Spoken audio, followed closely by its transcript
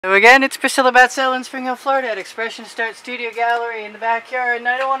So again, it's Priscilla Batzell in Spring Hill, Florida at Expressionist Art Studio Gallery in the backyard, and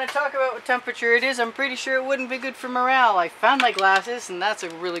I don't want to talk about what temperature it is. I'm pretty sure it wouldn't be good for morale. I found my glasses, and that's a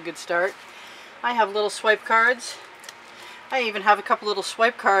really good start. I have little swipe cards. I even have a couple little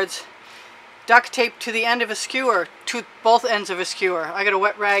swipe cards duct taped to the end of a skewer, to both ends of a skewer. I got a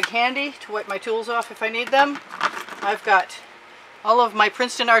wet rag handy to wipe my tools off if I need them. I've got all of my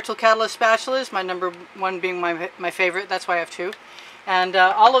Princeton Art Tool Catalyst spatulas, my number one being my favorite, that's why I have two. And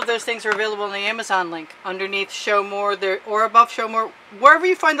all of those things are available on the Amazon link. Underneath Show More there, or above Show More. Wherever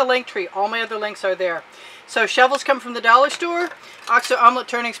you find the link tree, all my other links are there. So shovels come from the dollar store. OXO omelet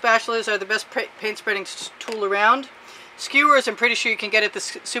turning spatulas are the best paint spreading tool around. Skewers, I'm pretty sure you can get at the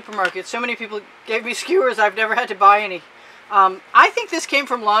supermarket. So many people gave me skewers, I've never had to buy any. I think this came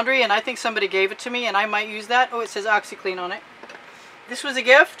from laundry, and I think somebody gave it to me, and I might use that. Oh, it says OxyClean on it. This was a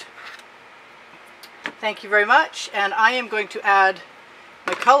gift. Thank you very much. And I am going to add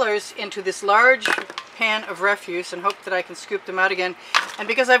my colors into this large pan of refuse and hope that I can scoop them out again. And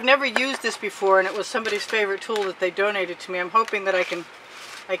because I've never used this before and it was somebody's favorite tool that they donated to me, I'm hoping that I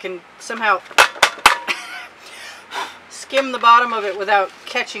can somehow skim the bottom of it without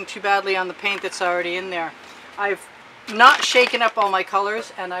catching too badly on the paint that's already in there. I've not shaken up all my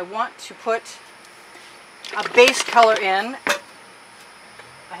colors, and I want to put a base color in.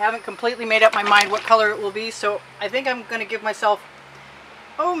 I haven't completely made up my mind what color it will be, so I think I'm going to give myself,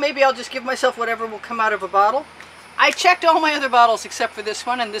 oh, maybe I'll just give myself whatever will come out of a bottle. I checked all my other bottles except for this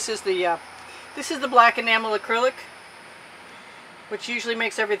one, and this is the black enamel acrylic, which usually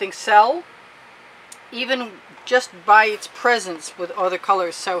makes everything sell, even just by its presence with other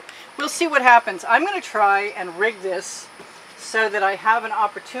colors. So we'll see what happens. I'm going to try and rig this so that I have an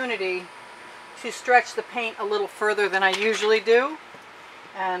opportunity to stretch the paint a little further than I usually do.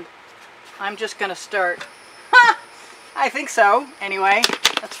 And I'm just going to start. I think so. Anyway,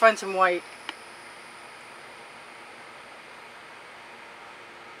 let's find some white.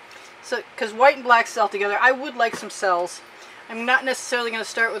 So, because white and black sell together, I would like some cells. I'm not necessarily going to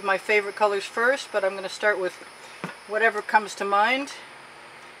start with my favorite colors first, but I'm going to start with whatever comes to mind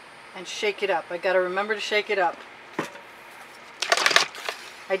and shake it up. I got to remember to shake it up.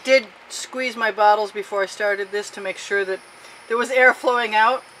 I did squeeze my bottles before I started this to make sure that there was air flowing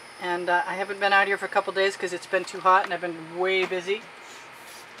out, and I haven't been out here for a couple days because it's been too hot and I've been way busy.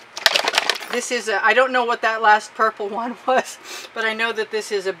 This is I don't know what that last purple one was, but I know that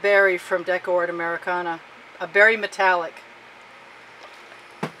this is a berry from Deco-Art Americana, a berry metallic.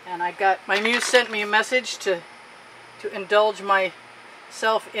 And I got, my muse sent me a message to indulge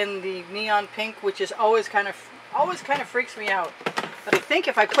myself in the neon pink, which is always kind of freaks me out. But I think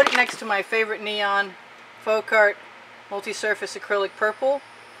if I put it next to my favorite neon Folk-Art multi-surface acrylic purple,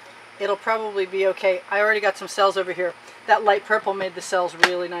 it'll probably be okay. I already got some cells over here. That light purple made the cells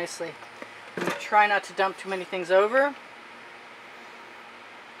really nicely. I'm going to try not to dump too many things over.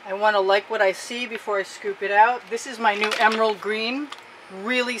 I want to like what I see before I scoop it out. This is my new emerald green,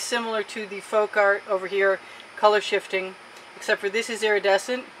 really similar to the Folk-Art over here, color shifting, except for this is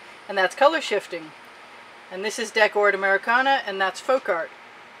iridescent, and that's color shifting. And this is Deco-Art Americana, and that's Folk-Art.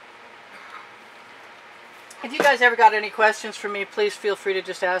 If you guys ever got any questions for me, please feel free to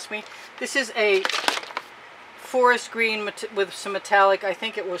just ask me. This is a forest green with some metallic. I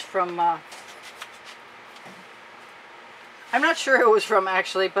think it was from, I'm not sure who it was from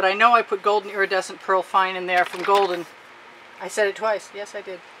actually, but I know I put golden iridescent pearl fine in there from Golden. I said it twice. Yes, I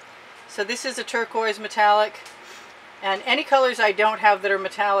did. So this is a turquoise metallic. And any colors I don't have that are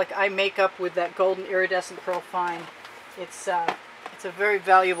metallic, I make up with that golden iridescent pearl fine. It's a very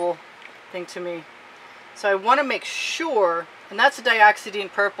valuable thing to me. So I want to make sure, and that's a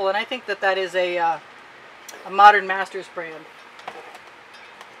dioxidine purple, and I think that that is a Modern Masters brand.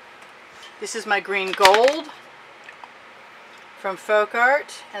 This is my green gold from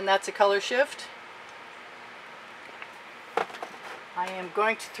Folk-Art, and that's a color shift. I am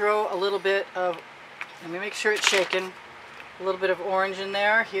going to throw a little bit of, let me make sure it's shaken, a little bit of orange in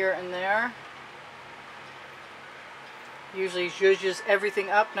there, here and there. Usually zhuzhes everything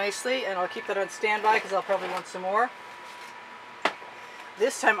up nicely, and I'll keep that on standby because I'll probably want some more.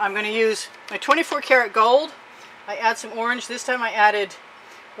 This time I'm going to use my 24 karat gold. I add some orange. This time I added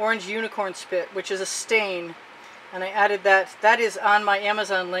orange unicorn spit, which is a stain, and I added that. That is on my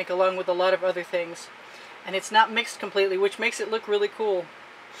Amazon link along with a lot of other things. And it's not mixed completely, which makes it look really cool.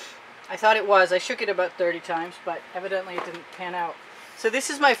 I thought it was. I shook it about 30 times, but evidently it didn't pan out. So this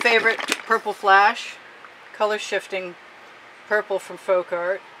is my favorite purple flash, color shifting purple from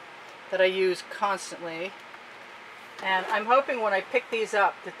Folk-Art that I use constantly. And I'm hoping when I pick these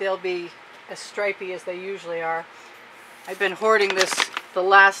up that they'll be as stripy as they usually are. I've been hoarding this the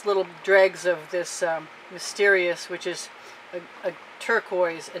last little dregs of this Mysterious, which is a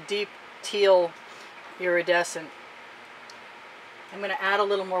turquoise, a deep teal iridescent. I'm going to add a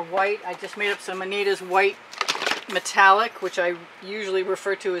little more white. I just made up some Anita's white metallic, which I usually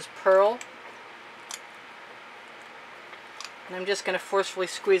refer to as pearl. And I'm just going to forcefully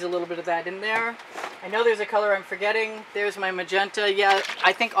squeeze a little bit of that in there. I know there's a color I'm forgetting. There's my magenta. Yeah,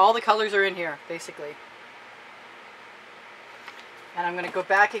 I think all the colors are in here, basically. And I'm going to go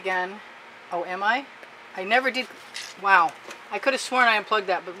back again. Oh, am I? I never did. Wow. I could have sworn I unplugged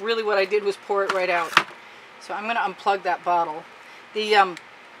that, but really what I did was pour it right out. So I'm going to unplug that bottle. The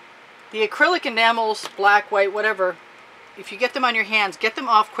acrylic enamels, black, white, whatever, if you get them on your hands, get them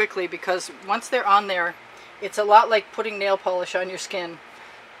off quickly, because once they're on there, it's a lot like putting nail polish on your skin.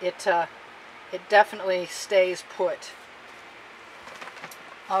 It definitely stays put.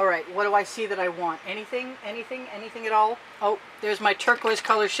 All right, what do I see that I want? Anything at all? Oh, there's my turquoise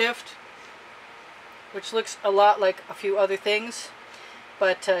color shift, which looks a lot like a few other things,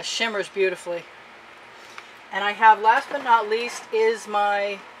 but shimmers beautifully. And I have, last but not least, is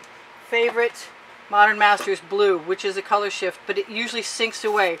my favorite Modern Masters blue, which is a color shift, but it usually sinks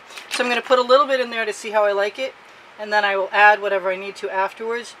away. So I'm going to put a little bit in there to see how I like it, and then I will add whatever I need to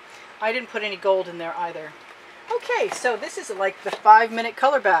afterwards. I didn't put any gold in there either. Okay, so this is like the 5-minute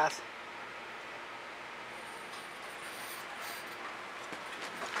color bath.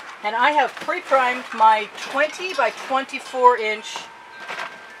 And I have pre-primed my 20 by 24 inch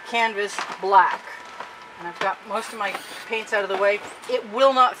canvas black. And I've got most of my paints out of the way. It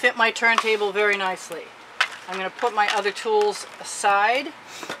will not fit my turntable very nicely. I'm going to put my other tools aside.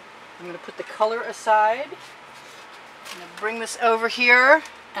 I'm going to put the color aside. I'm going to bring this over here,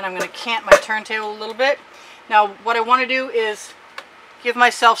 and I'm going to cant my turntable a little bit. Now, what I want to do is give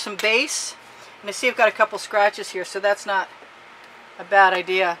myself some base. And I see I've got a couple scratches here, so that's not a bad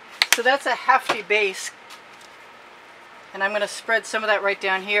idea. So that's a hefty base. And I'm going to spread some of that right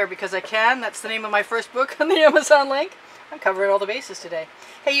down here because I can. That's the name of my first book on the Amazon link. I'm covering all the bases today.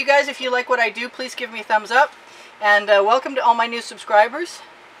 Hey, you guys, if you like what I do, please give me a thumbs up. And welcome to all my new subscribers.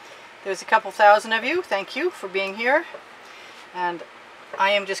 There's a couple thousand of you. Thank you for being here. And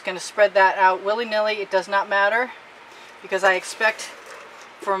I am just going to spread that out willy-nilly. It does not matter, because I expect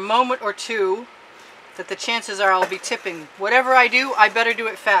for a moment or two that the chances are I'll be tipping. Whatever I do, I better do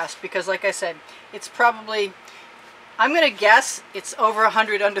it fast, because like I said, it's probably... I'm going to guess it's over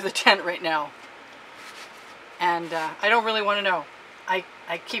 100 under the tent right now. And I don't really want to know. I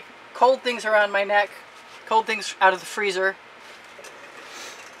keep cold things around my neck, cold things out of the freezer,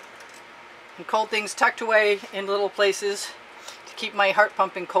 and cold things tucked away in little places to keep my heart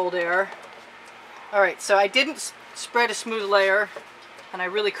pumping cold air. Alright, so I didn't spread a smooth layer, and I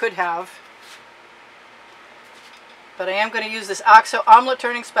really could have. But I am going to use this OXO omelet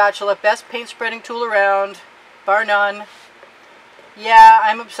turning spatula, best paint spreading tool around. Bar none. Yeah,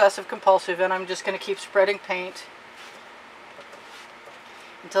 I'm obsessive compulsive, and I'm just going to keep spreading paint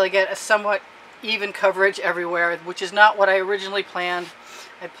until I get a somewhat even coverage everywhere, which is not what I originally planned.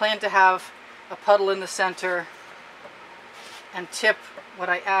 I planned to have a puddle in the center and tip what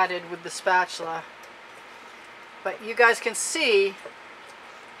I added with the spatula. But you guys can see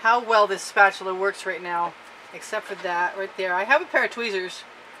how well this spatula works right now, except for that right there. I have a pair of tweezers.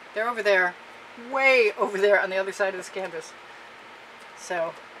 They're over there. Way over there on the other side of this canvas.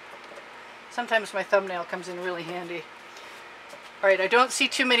 So sometimes my thumbnail comes in really handy. Alright, I don't see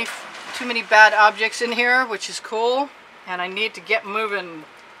too many bad objects in here, which is cool, and I need to get moving.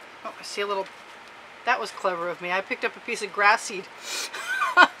 Oh, I see a little... That was clever of me. I picked up a piece of grass seed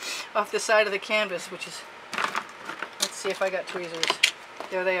off the side of the canvas, which is... Let's see if I got tweezers.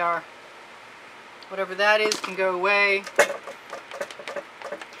 There they are. Whatever that is can go away.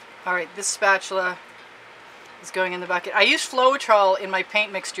 Alright, this spatula is going in the bucket. I use Floetrol in my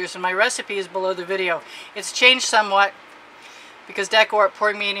paint mixtures, and my recipe is below the video. It's changed somewhat because Deco-Art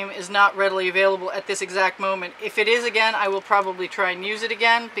pouring medium is not readily available at this exact moment. If it is again, I will probably try and use it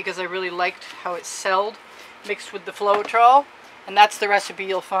again because I really liked how it selled mixed with the Floetrol, and that's the recipe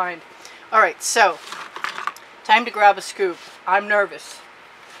you'll find. Alright, so time to grab a scoop. I'm nervous.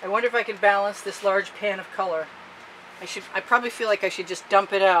 I wonder if I can balance this large pan of color. I probably feel like I should just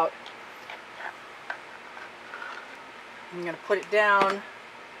dump it out. I'm going to put it down.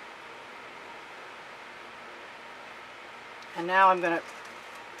 And now I'm going to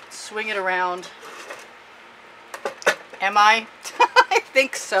swing it around. Am I? I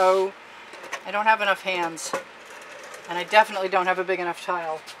think so. I don't have enough hands. And I definitely don't have a big enough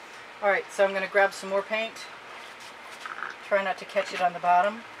tile. Alright, so I'm going to grab some more paint. Try not to catch it on the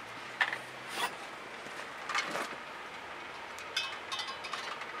bottom.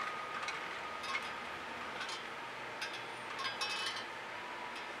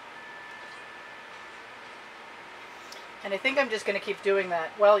 And I think I'm just going to keep doing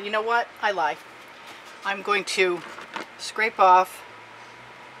that. Well, you know what? I lie. I'm going to scrape off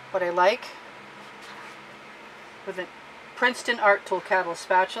what I like with a Princeton Art Tool Catalyst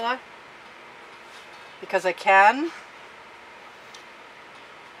spatula, because I can.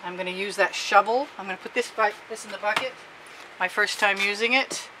 I'm going to use that shovel. I'm going to put this in the bucket. My first time using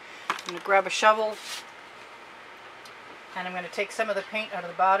it. I'm going to grab a shovel, and I'm going to take some of the paint out of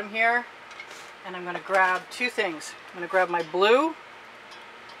the bottom here, and I'm going to grab two things. I'm going to grab my blue.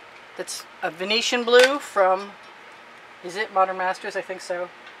 That's a Venetian blue from, is it Modern Masters? I think so.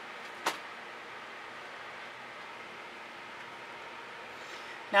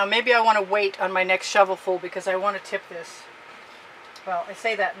 Now maybe I want to wait on my next shovelful because I want to tip this. Well, I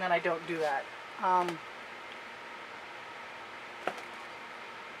say that and then I don't do that.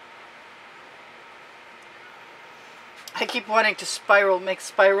 I keep wanting to make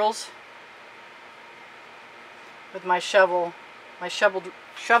spirals with my shovel, my shoveled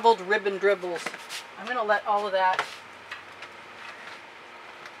ribbon dribbles. I'm going to let all of that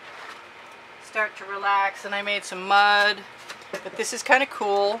start to relax, and I made some mud, but this is kind of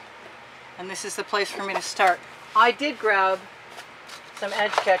cool, and this is the place for me to start. I did grab some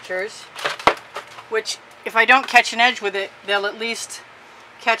edge catchers, which if I don't catch an edge with it, they'll at least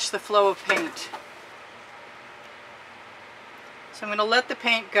catch the flow of paint. So I'm going to let the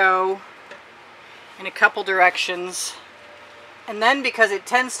paint go in a couple directions, and then because it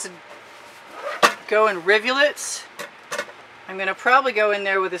tends to go in rivulets, I'm going to probably go in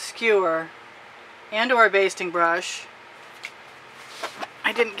there with a skewer and or a basting brush.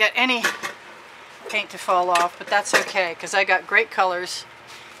 I didn't get any paint to fall off, but that's okay because I got great colors.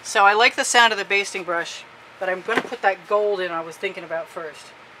 So I like the sound of the basting brush, but I'm going to put that gold in I was thinking about first.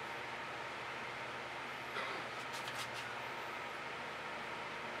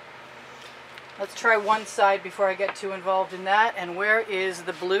 Let's try one side before I get too involved in that. And where is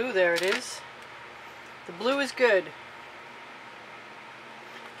the blue? There it is. The blue is good.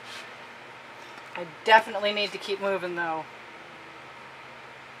 I definitely need to keep moving though.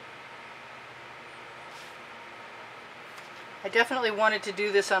 I definitely wanted to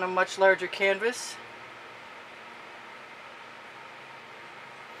do this on a much larger canvas.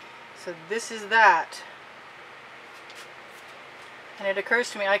 So this is that. And it occurs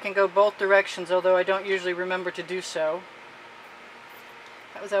to me I can go both directions, although I don't usually remember to do so.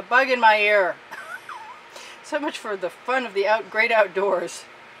 That was a bug in my ear. So much for the fun of the great outdoors.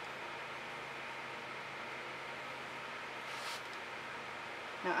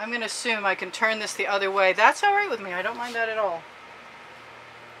 Now I'm going to assume I can turn this the other way. That's alright with me. I don't mind that at all.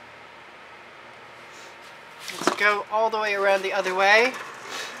 Let's go all the way around the other way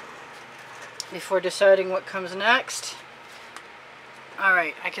before deciding what comes next.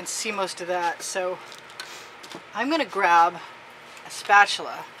 Alright, I can see most of that, so I'm going to grab a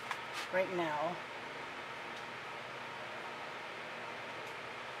spatula right now.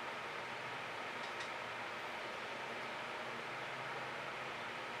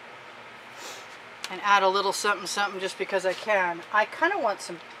 And add a little something something just because I can. I kind of want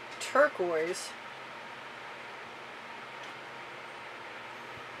some turquoise.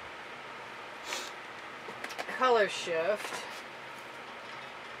 Color shift.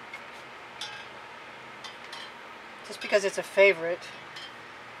 Just because it's a favorite,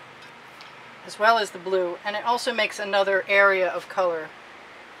 as well as the blue, and it also makes another area of color.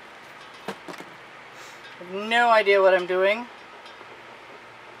 I have no idea what I'm doing,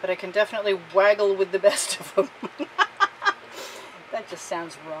 but I can definitely waggle with the best of them. That just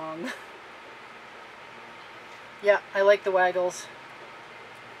sounds wrong. Yeah, I like the waggles.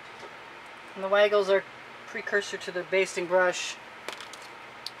 And the waggles are precursor to the basting brush,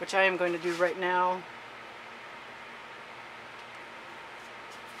 which I am going to do right now.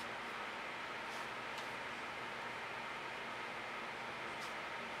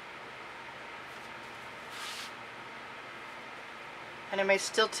 And I may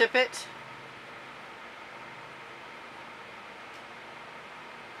still tip it.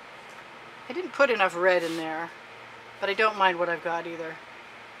 I didn't put enough red in there, but I don't mind what I've got either.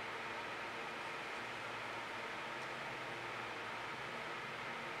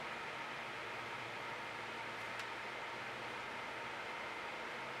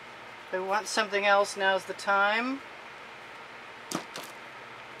 If I want something else, now's the time. You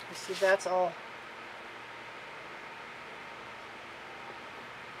see, that's all.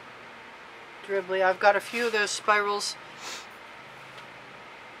 Dribbly. I've got a few of those spirals,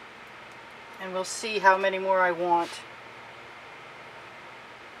 and we'll see how many more I want.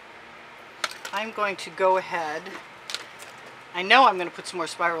 I'm going to go ahead. I know I'm going to put some more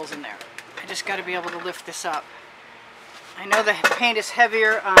spirals in there. I just got to be able to lift this up. I know the paint is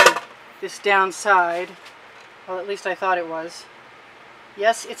heavier on this down side. Well, at least I thought it was.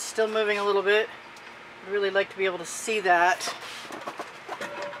 Yes, it's still moving a little bit. I'd really like to be able to see that.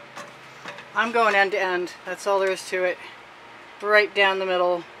 I'm going end to end. That's all there is to it. Right down the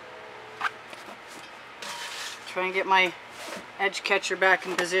middle. Try and get my edge catcher back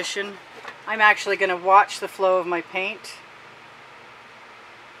in position. I'm actually going to watch the flow of my paint.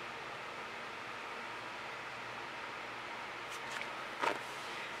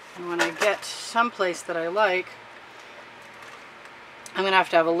 And when I get someplace that I like, I'm going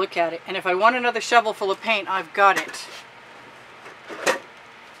to have a look at it. And if I want another shovel full of paint, I've got it.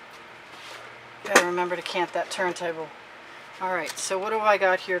 Gotta remember to cant that turntable. Alright, so what do I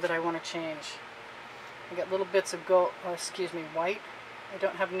got here that I want to change? I got little bits of gold, white. I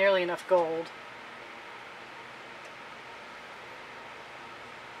don't have nearly enough gold.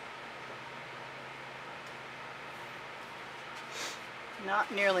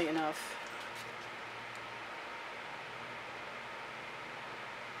 Not nearly enough.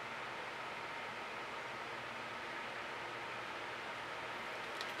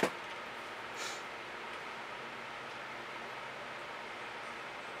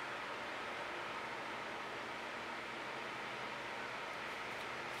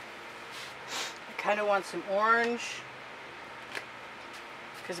 I kind of want some orange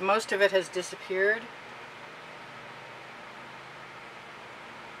because most of it has disappeared.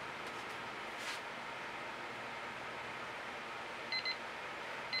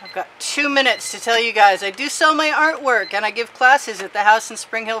 I've got 2 minutes to tell you guys I do sell my artwork and I give classes at the house in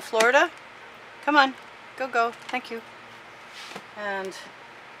Spring Hill, Florida. Come on, go, thank you. And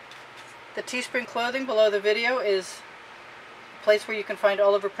the Teespring clothing below the video is a place where you can find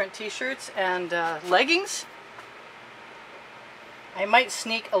Oliver print t-shirts and leggings. I might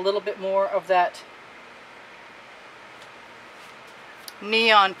sneak a little bit more of that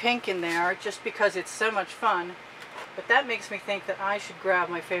neon pink in there just because it's so much fun. But that makes me think that I should grab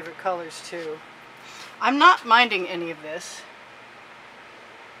my favorite colors too. I'm not minding any of this.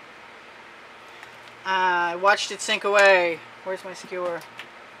 I watched it sink away. Where's my skewer?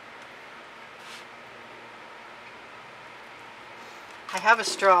 I have a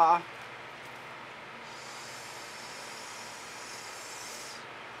straw.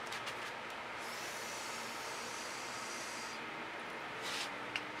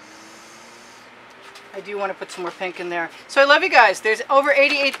 I do want to put some more pink in there. So I love you guys. There's over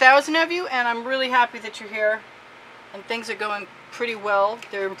 88,000 of you, and I'm really happy that you're here. And things are going pretty well.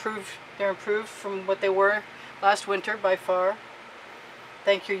 They're improved from what they were last winter by far.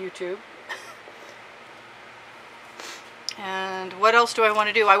 Thank you, YouTube. And what else do I want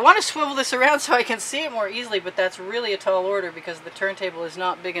to do? I want to swivel this around so I can see it more easily, but that's really a tall order because the turntable is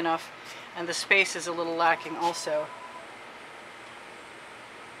not big enough and the space is a little lacking also.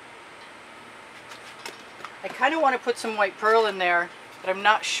 I kind of want to put some white pearl in there, but I'm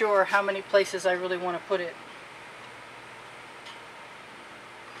not sure how many places I really want to put it.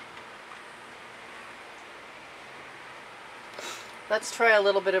 Let's try a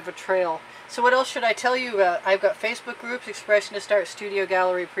little bit of a trail. So what else should I tell you about? I've got Facebook groups. Expressionist Art Studio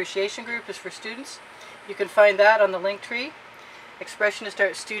Gallery Appreciation Group is for students. You can find that on the link tree. Expressionist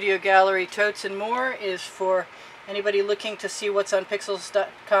Art Studio Gallery Totes and More is for anybody looking to see what's on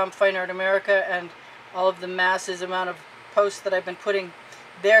Pixels.com, Fine Art America, and all of the massive amount of posts that I've been putting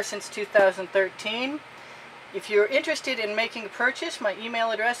there since 2013. If you're interested in making a purchase, my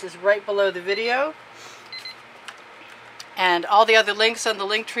email address is right below the video. And all the other links on the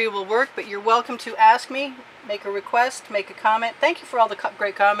link tree will work, but you're welcome to ask me, make a request, make a comment. Thank you for all the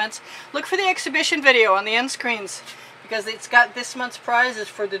great comments. Look for the exhibition video on the end screens because it's got this month's prizes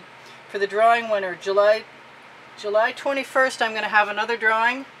for the drawing winner. July 21st I'm going to have another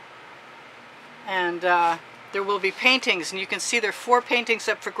drawing. And there will be paintings, and you can see there are 4 paintings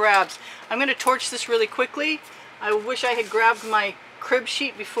up for grabs. I'm going to torch this really quickly. I wish I had grabbed my crib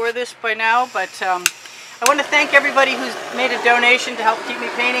sheet before this by now, but I want to thank everybody who's made a donation to help keep me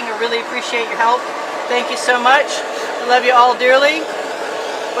painting. I really appreciate your help. Thank you so much. I love you all dearly.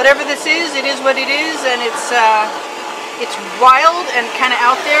 Whatever this is, it is what it is, and it's wild and kind of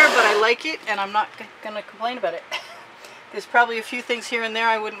out there, but I like it, and I'm not going to complain about it. There's probably a few things here and there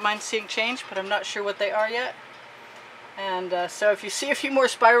I wouldn't mind seeing change, but I'm not sure what they are yet. And so if you see a few more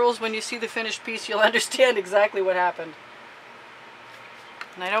spirals when you see the finished piece, you'll understand exactly what happened.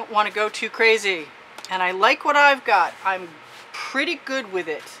 And I don't want to go too crazy. And I like what I've got. I'm pretty good with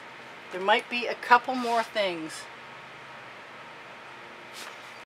it. There might be a couple more things.